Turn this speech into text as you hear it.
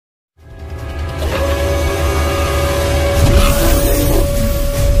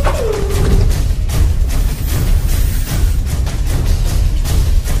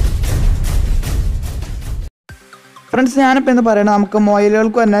Friends, ഞാനിപ്പോൾ എന്ന് പറയുന്നത് നമുക്ക്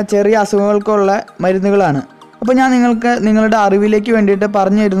മൊയിലുകൾക്ക് തന്നെ ചെറിയ അസുഖങ്ങൾക്കുള്ള മരുന്നുകളാണ്. അപ്പോൾ ഞാൻ നിങ്ങൾക്ക് നിങ്ങളുടെ അറിവിലേക്ക് വേണ്ടിയിട്ട്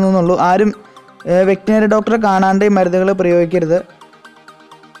പറഞ്ഞു തരുന്നുള്ളൂ. ആരും വെറ്റിനറി ഡോക്ടറെ കാണാണ്ട് ഈ മരുന്നുകൾ പ്രയോഗിക്കരുത്.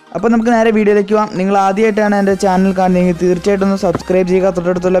 അപ്പോൾ നമുക്ക് നേരെ വീഡിയോയിലേക്ക് പോകാം. നിങ്ങൾ ആദ്യമായിട്ടാണ് എൻ്റെ ചാനൽ കാണുന്നതെങ്കിൽ തീർച്ചയായിട്ടും ഒന്ന് സബ്സ്ക്രൈബ് ചെയ്യുക.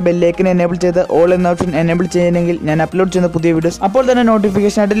 തൊട്ടടുത്തുള്ള ബെല്ലൈക്കൻ എനേബിൾ ചെയ്ത് ഓൾ എന്ന ഓപ്ഷൻ എനേബിൾ ചെയ്യുന്നെങ്കിൽ ഞാൻ അപ്ലോഡ് ചെയ്യുന്ന പുതിയ വീഡിയോസ് അപ്പോൾ തന്നെ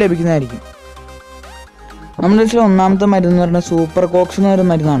നോട്ടിഫിക്കേഷനായിട്ട് ലഭിക്കുന്നതായിരിക്കും. നമ്മുടെ ഇതിൽ ഒന്നാമത്തെ മരുന്ന് എന്ന് പറയുന്നത് സൂപ്പർ കോക്സ് എന്ന്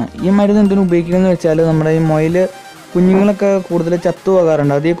പറയുന്ന മരുന്നാണ്. ഈ മരുന്ന് എന്തിനു ഉപയോഗിക്കുന്നതെന്ന് വെച്ചാൽ നമ്മുടെ ഈ മൊയിൽ കുഞ്ഞുങ്ങളൊക്കെ കൂടുതൽ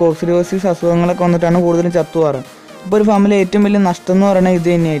ചത്തുപോകാറുണ്ട്. അത് ഈ കോക്സിഡിയോസിസ് അസുഖങ്ങളൊക്കെ വന്നിട്ടാണ് കൂടുതലും ചത്തുപോകാറ്. അപ്പോൾ ഒരു ഫാമിലി ഏറ്റവും വലിയ നഷ്ടം എന്ന് പറയുന്നത് ഇത്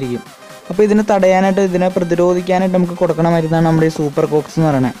തന്നെയായിരിക്കും. അപ്പോൾ ഇതിനെ തടയാനായിട്ട്, ഇതിനെ പ്രതിരോധിക്കാനായിട്ട് നമുക്ക് കൊടുക്കണ മരുന്നാണ് നമ്മുടെ ഈ സൂപ്പർ കോക്സ് എന്ന്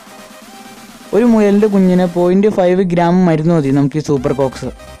പറയുന്നത്. ഒരു മുയലിൻ്റെ കുഞ്ഞിന് 0.5 ഗ്രാം മരുന്ന് മതി നമുക്ക് ഈ സൂപ്പർ കോക്സ്.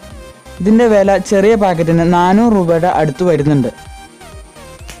 ഇതിൻ്റെ വില ചെറിയ പാക്കറ്റിന് 400 രൂപയുടെ അടുത്ത് വരുന്നുണ്ട്.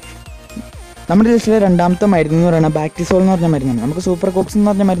 നമ്മുടെ ലിസ്റ്റിലെ രണ്ടാമത്തെ മരുന്ന് എന്ന് പറയുന്നത് ബാക്ടിസോൾ എന്ന് പറഞ്ഞ മരുന്നാണ്. നമുക്ക് സൂപ്പർ കോക്സ് എന്ന്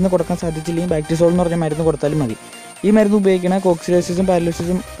പറഞ്ഞ മരുന്ന് കൊടുക്കാൻ സാധിച്ചില്ലെങ്കിൽ ബാക്ടിസോൾ എന്ന് പറഞ്ഞ മരുന്ന് കൊടുത്താലും മതി. ഈ മരുന്ന് ഉപയോഗിക്കുന്ന കോക്സിഡിയോസിസും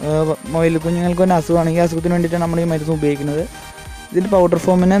പാരലിസിസും മൊയിൽ കുഞ്ഞുങ്ങൾക്ക് തന്നെ അസുഖമാണ്. ഈ അസുഖത്തിന് വേണ്ടിയിട്ടാണ് നമ്മൾ ഈ മരുന്ന് ഉപയോഗിക്കുന്നത്. ഇതിൻ്റെ പൗഡർ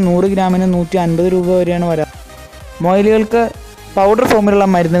ഫോമിന് 100 ഗ്രാമിന് 150 രൂപ വരെയാണ് വരാറ്. മൊയിലുകൾക്ക് പൗഡർ ഫോമിലുള്ള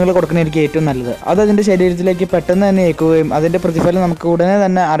മരുന്നുകൾ കൊടുക്കുന്നതായിരിക്കും ഏറ്റവും നല്ലത്. അത് അതിൻ്റെ ശരീരത്തിലേക്ക് പെട്ടെന്ന് തന്നെ ഏൽക്കുകയും അതിൻ്റെ പ്രതിഫലം നമുക്ക് ഉടനെ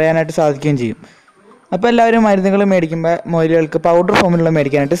തന്നെ അറിയാനായിട്ട് സാധിക്കുകയും ചെയ്യും. അപ്പോൾ എല്ലാവരും മരുന്നുകൾ മേടിക്കുമ്പോൾ മൊയിലുകൾക്ക് പൗഡർ ഫോമിലുള്ള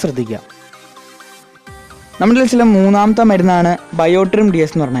മേടിക്കാനായിട്ട് ശ്രദ്ധിക്കുക. നമ്മുടെ ലിസ്റ്റിലെ മൂന്നാമത്തെ മരുന്നാണ് ബയോട്രിം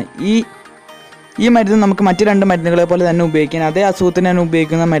ഡിയസ് എന്ന് പറഞ്ഞാൽ ഈ മരുന്ന് നമുക്ക് മറ്റ് 2 മരുന്നുകളെ പോലെ തന്നെ ഉപയോഗിക്കാൻ, അതേ അസുഖത്തിന് തന്നെ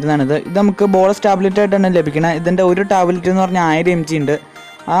ഉപയോഗിക്കുന്ന മരുന്നാണിത്. ഇത് നമുക്ക് ബോളസ് ടാബ്ലറ്റ് ആയിട്ടാണ് ലഭിക്കുന്നത്. ഇതിൻ്റെ ഒരു ടാബ്ലറ്റ് എന്ന് പറഞ്ഞാൽ 1000 mg ഉണ്ട്.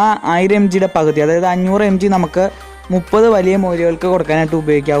 ആ 1000 mgയുടെ പകുതി, അതായത് 500 mg നമുക്ക് 30 വലിയ മൊയിലുകൾക്ക് കൊടുക്കാനായിട്ട്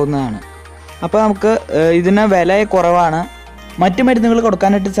ഉപയോഗിക്കാവുന്നതാണ്. അപ്പോൾ നമുക്ക് ഇതിന് വില കുറവാണ്. മറ്റ് മരുന്നുകൾ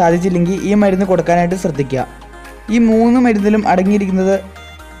കൊടുക്കാനായിട്ട് സാധിച്ചില്ലെങ്കിൽ ഈ മരുന്ന് കൊടുക്കാനായിട്ട് ശ്രദ്ധിക്കുക. ഈ 3 മരുന്നിലും അടങ്ങിയിരിക്കുന്നത്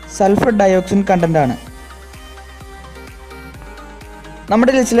സൾഫർ ഡയോക്സിൻ കണ്ടൻ്റാണ്.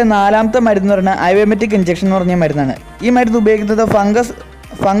 നമ്മുടെ ലിസ്റ്റിലെ നാലാമത്തെ മരുന്ന് എന്ന് പറഞ്ഞാൽ ഐവമെറ്റിക് ഇഞ്ചക്ഷൻ എന്ന് പറഞ്ഞ മരുന്നാണ്. ഈ മരുന്ന് ഉപയോഗിക്കുന്നത്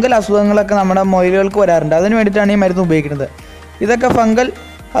ഫംഗൽ അസുഖങ്ങളൊക്കെ നമ്മുടെ മൊയിലുകൾക്ക് വരാറുണ്ട്. അതിന് വേണ്ടിയിട്ടാണ് ഈ മരുന്ന് ഉപയോഗിക്കുന്നത്. ഇതൊക്കെ ഫംഗൽ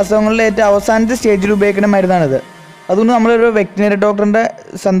അസുഖങ്ങളിലെ ഏറ്റവും അവസാനത്തെ സ്റ്റേജിൽ ഉപയോഗിക്കുന്ന മരുന്നാണിത്. അതുകൊണ്ട് നമ്മളൊരു വെറ്റിനറി ഡോക്ടറിൻ്റെ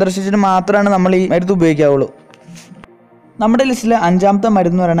സന്ദർശിച്ചിട്ട് മാത്രമാണ് നമ്മൾ ഈ മരുന്ന് ഉപയോഗിക്കാവുള്ളൂ. നമ്മുടെ ലിസ്റ്റിലെ 5ാമത്തെ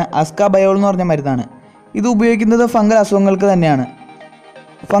മരുന്ന് എന്ന് പറയുന്നത് അസ്കാബയോൾ എന്ന് പറഞ്ഞ മരുന്നാണ്. ഇത് ഉപയോഗിക്കുന്നത് ഫംഗൽ അസുഖങ്ങൾക്ക് തന്നെയാണ്.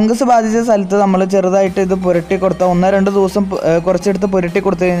 ഫംഗസ് ബാധിച്ച സ്ഥലത്ത് നമ്മൾ ചെറുതായിട്ട് ഇത് പുരട്ടി കൊടുത്താൽ 1-2 ദിവസം കുറച്ചെടുത്ത് പുരട്ടി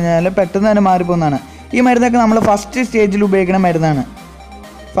കൊടുത്തു കഴിഞ്ഞാൽ പെട്ടെന്ന് തന്നെ മാറിപ്പോകുന്നതാണ്. ഈ മരുന്നൊക്കെ നമ്മൾ ഫസ്റ്റ് സ്റ്റേജിൽ ഉപയോഗിക്കുന്ന മരുന്നാണ്.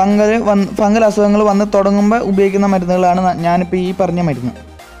 ഫംഗൽ അസുഖങ്ങൾ വന്ന് തുടങ്ങുമ്പോൾ ഉപയോഗിക്കുന്ന മരുന്നുകളാണ് ഞാനിപ്പോൾ ഈ പറഞ്ഞ മരുന്ന്.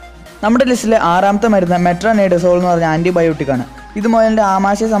 നമ്മുടെ ലിസ്റ്റിലെ 6ാമത്തെ മരുന്ന് മെട്രോനൈഡസോൾ എന്ന് പറഞ്ഞ ആൻറ്റിബയോട്ടിക്കാണ്. ഇത് മുതലിൻ്റെ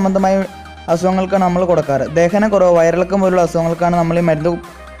ആമാശയ സംബന്ധമായ അസുഖങ്ങൾക്കാണ് നമ്മൾ കൊടുക്കാറ്. ദഹനക്കുറവ്, വയറിളക്കം പോലുള്ള അസുഖങ്ങൾക്കാണ് നമ്മൾ ഈ മരുന്ന്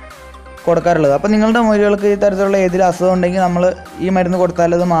കൊടുക്കാറുള്ളത്. അപ്പോൾ നിങ്ങളുടെ മൊയിലുകൾക്ക് ഈ തരത്തിലുള്ള ഏതെങ്കിലും അസുഖം ഉണ്ടെങ്കിൽ നമ്മൾ ഈ മരുന്ന്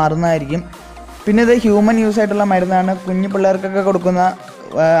കൊടുത്താൽ അത് മാറുന്നതായിരിക്കും. പിന്നെ ഇത് ഹ്യൂമൻ യൂസ് ആയിട്ടുള്ള മരുന്നാണ്. കുഞ്ഞു പിള്ളേർക്കൊക്കെ കൊടുക്കുന്ന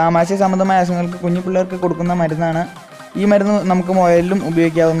ആമാശയ സംബന്ധമായ അസുഖങ്ങൾക്ക് കുഞ്ഞു പിള്ളേർക്ക് കൊടുക്കുന്ന മരുന്നാണ്. ഈ മരുന്ന് നമുക്ക് മൊയിലിലും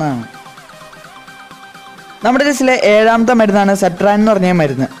ഉപയോഗിക്കാവുന്നതാണ്. നമ്മുടെ ലിസ്റ്റിലെ 7ാമത്തെ മരുന്നാണ് സെട്രാൻ എന്ന് പറഞ്ഞ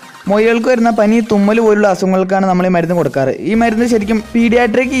മരുന്ന്. മൊയിലുകൾക്ക് വരുന്ന പനി, തുമ്മൽ പോലുള്ള അസുഖങ്ങൾക്കാണ് നമ്മൾ ഈ മരുന്ന് കൊടുക്കാറ്. ഈ മരുന്ന് ശരിക്കും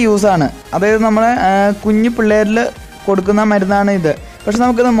പീഡിയാട്രിക് യൂസാണ്. അതായത് നമ്മളെ കുഞ്ഞു പിള്ളേരിൽ കൊടുക്കുന്ന മരുന്നാണ് ഇത്. പക്ഷെ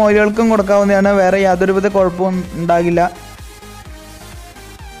നമുക്കിത് മൊയിലുകൾക്കും കൊടുക്കാവുന്നതാണ്. വേറെ യാതൊരുവിധ കുഴപ്പവും ഉണ്ടാകില്ല.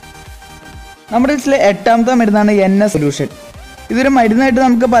 നമ്മുടെ ലിസ്റ്റിലെ 8ാമത്തെ മരുന്നാണ് NS സൊല്യൂഷൻ. ഇതൊരു മരുന്നായിട്ട്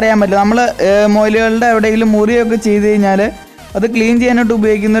നമുക്ക് പറയാൻ പറ്റില്ല. നമ്മൾ മൊയിലുകളുടെ എവിടെയെങ്കിലും മുറിയൊക്കെ ചെയ്ത് കഴിഞ്ഞാൽ അത് ക്ലീൻ ചെയ്യാനായിട്ട്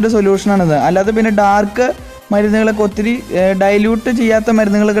ഉപയോഗിക്കുന്ന ഒരു സൊല്യൂഷനാണിത്. അല്ലാതെ പിന്നെ ഡാർക്ക് മരുന്നുകളൊക്കെ ഒത്തിരി ഡൈല്യൂട്ട് ചെയ്യാത്ത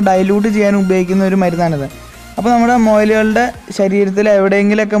മരുന്നുകളൊക്കെ ഡൈല്യൂട്ട് ചെയ്യാൻ ഉപയോഗിക്കുന്ന ഒരു മരുന്നാണിത്. അപ്പോൾ നമ്മുടെ മൊയിലുകളുടെ ശരീരത്തിൽ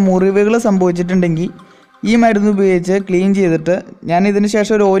എവിടെയെങ്കിലുമൊക്കെ മുറിവുകൾ സംഭവിച്ചിട്ടുണ്ടെങ്കിൽ ഈ മരുന്ന് ഉപയോഗിച്ച് ക്ലീൻ ചെയ്തിട്ട് ഞാൻ ഇതിന്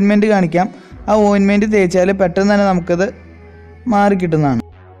ശേഷം ഒരു ഓയിൻമെൻറ്റ് കാണിക്കാം. ആ ഓയിൻമെൻറ്റ് തേച്ചാൽ പെട്ടെന്ന് തന്നെ നമുക്കത് മാറിക്കിട്ടുന്നതാണ്.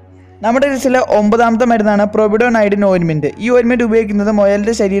 നമ്മുടെ ലിസ്റ്റിലെ 9ാമത്തെ മരുന്നാണ് പ്രൊബിഡോനൈഡിൻ ഓയിൻമെൻറ്റ്. ഈ ഓയിൻമെൻറ്റ് ഉപയോഗിക്കുന്നത്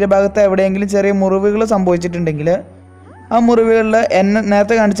മുയലിൻ്റെ ശരീരഭാഗത്ത് എവിടെയെങ്കിലും ചെറിയ മുറിവുകൾ സംഭവിച്ചിട്ടുണ്ടെങ്കിൽ ആ മുറിവുകളിൽ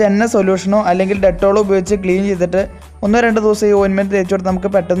നേരത്തെ കാണിച്ച NS സൊല്യൂഷനോ അല്ലെങ്കിൽ ഡെറ്റോളോ ഉപയോഗിച്ച് ക്ലീൻ ചെയ്തിട്ട് 1-2 ദിവസം ഈ ഓയിൻമെൻറ്റ് തേച്ച് കൊടുത്ത് നമുക്ക്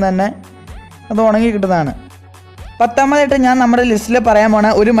പെട്ടെന്ന് തന്നെ അത് ഉണങ്ങി കിട്ടുന്നതാണ്. 10ാമതായിട്ട് ഞാൻ നമ്മുടെ ലിസ്റ്റിൽ പറയാൻ പോണ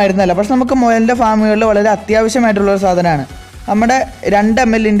ഒരു മരുന്നല്ല, പക്ഷെ നമുക്ക് മുയലിൻ്റെ ഫാമുകളിൽ വളരെ അത്യാവശ്യമായിട്ടുള്ളൊരു സാധനമാണ്. നമ്മുടെ 2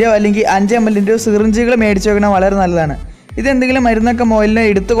 ml അല്ലെങ്കിൽ 5 ml സിറിഞ്ചുകൾ മേടിച്ച് വെക്കണം, വളരെ നല്ലതാണ്. ഇതെന്തെങ്കിലും മരുന്നൊക്കെ മുയലിനെ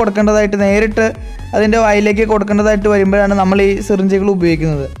എടുത്ത് കൊടുക്കേണ്ടതായിട്ട്, നേരിട്ട് അതിൻ്റെ വായിലേക്ക് കൊടുക്കേണ്ടതായിട്ട് വരുമ്പോഴാണ് നമ്മൾ ഈ സിറിഞ്ചുകൾ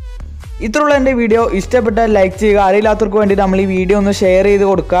ഉപയോഗിക്കുന്നത്. ഇത്രയുള്ള എൻ്റെ വീഡിയോ ഇഷ്ടപ്പെട്ടാൽ ലൈക്ക് ചെയ്യുക. അറിയില്ലാത്തവർക്ക് വേണ്ടി നമ്മൾ ഈ വീഡിയോ ഒന്ന് ഷെയർ ചെയ്ത്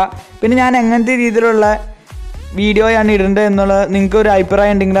കൊടുക്കുക. പിന്നെ ഞാൻ എങ്ങനത്തെ രീതിയിലുള്ള വീഡിയോയാണ് ഇടേണ്ടത് എന്നുള്ളത് നിങ്ങൾക്ക് ഒരു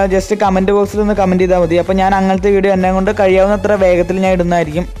അഭിപ്രായം ഉണ്ടെങ്കിൽ ജസ്റ്റ് കമൻറ്റ് ബോക്സിൽ ഒന്ന് കമൻറ്റ് ചെയ്താൽ മതി. അപ്പോൾ ഞാൻ അങ്ങനത്തെ വീഡിയോ എന്നെ കൊണ്ട് കഴിയാവുന്നത്ര വേഗത്തിൽ ഞാൻ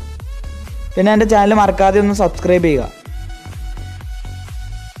ഇടുന്നതായിരിക്കും. പിന്നെ എൻ്റെ ചാനൽ മറക്കാതെ ഒന്ന് സബ്സ്ക്രൈബ് ചെയ്യുക.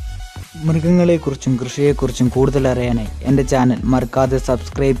 മൃഗങ്ങളെക്കുറിച്ചും കൃഷിയെക്കുറിച്ചും കൂടുതൽ അറിയാനായി എൻ്റെ ചാനൽ മറക്കാതെ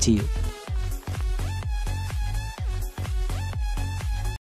സബ്സ്ക്രൈബ് ചെയ്യൂ.